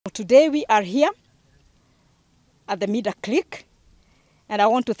Today we are here at the Mida Creek, and I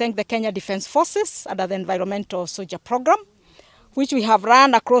want to thank the Kenya Defence Forces under the Environmental Soldier Program, which we have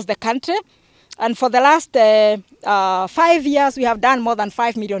run across the country. And for the last 5 years, we have done more than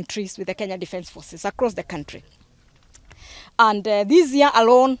 5 million trees with the Kenya Defence Forces across the country. And this year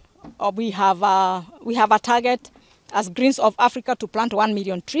alone, we have a target as Greens of Africa to plant 1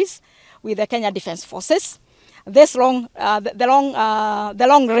 million trees with the Kenya Defence Forces. This long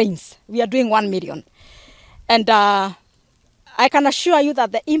range, we are doing 1 million. And I can assure you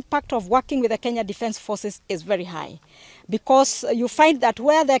that the impact of working with the Kenya Defence Forces is very high, because you find that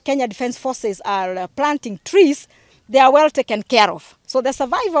where the Kenya Defence Forces are planting trees, they are well taken care of. So the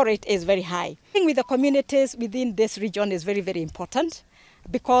survival rate is very high. Working with the communities within this region is very, very important,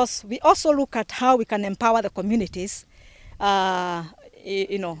 because we also look at how we can empower the communities to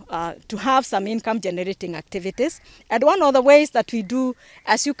have some income generating activities. And one of the ways that we do,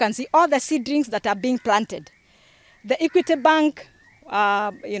 as you can see, all the seedlings that are being planted, the Equity Bank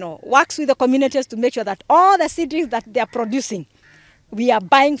works with the communities to make sure that all the seedlings that they are producing, we are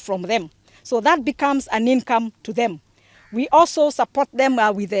buying from them. So that becomes an income to them. We also support them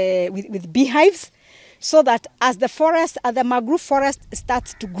with beehives, so that as the mangrove forest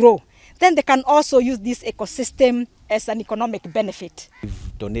starts to grow, then they can also use this ecosystem as an economic benefit.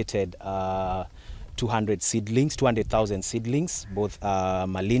 We've donated 200,000 seedlings, both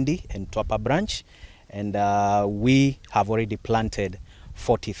Malindi and Twapa branch, and we have already planted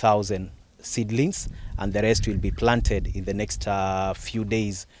 40,000 seedlings, and the rest will be planted in the next few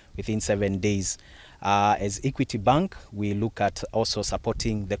days, within 7 days. As Equity Bank, we look at also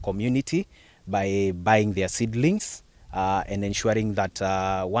supporting the community by buying their seedlings and ensuring that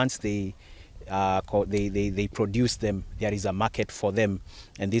once they produce them, there is a market for them,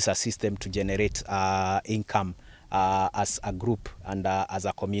 and this assists them to generate income as a group and as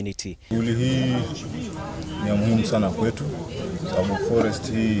a community. Shughuli hii ni ya muhimu sana kwetu, sababu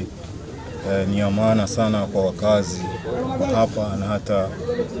forest hii ni ya maana sana kwa wakazi wa hapa na hata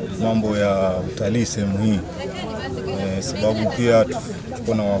mambo ya utalii sehemu hii. Sababu pia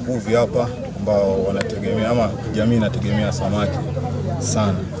tuko na wavuvi hapa ambao wanategemea, ama jamii inategemea samaki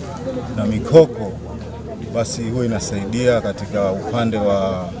sana, na mikoko basi huwa inasaidia katika upande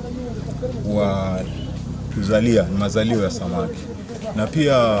wa mazalio ya samaki, na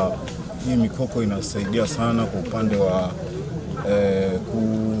pia hii mikoko inasaidia sana kwa upande wa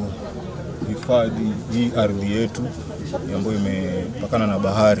kuhifadhi hii ardhi yetu ambayo imepakana na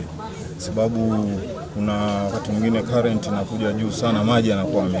bahari, sababu kuna wakati mwingine current inakuja juu sana, maji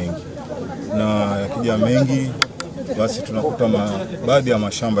yanakuwa mengi, na yakija mengi basi tunakuta baadhi ya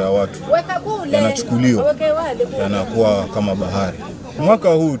mashamba ya watu yanachukuliwa, yanakuwa kama bahari.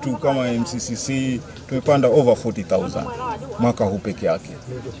 Mwaka huu tu kama MCCC tumepanda over 40,000 mwaka huu peke yake,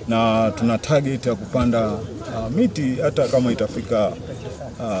 na tuna target ya kupanda miti hata kama itafika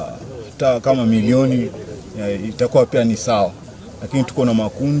hata kama milioni, itakuwa pia ni sawa. Lakini tuko na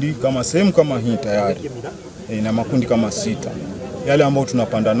makundi kama sehemu kama hii tayari na makundi kama 6. Yale ambayo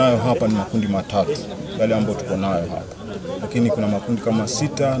tunapanda nayo hapa ni makundi 3, yale ambayo tuko nayo hapa, lakini kuna makundi kama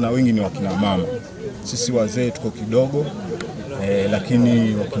 6 na wengi ni wakina mama. Sisi wazee tuko kidogo,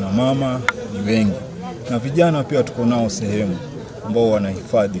 lakini wakina mama ni wengi, na vijana pia tuko nao sehemu ambao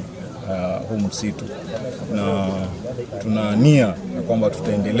wanahifadhi huu msitu, na tuna nia ya kwamba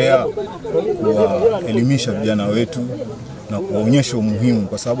tutaendelea kuwaelimisha vijana wetu na kuwaonyesha umuhimu,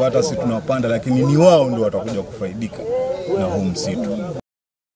 kwa sababu hata sisi tunapanda, lakini ni wao ndio watakuja kufaidika na huu msitu.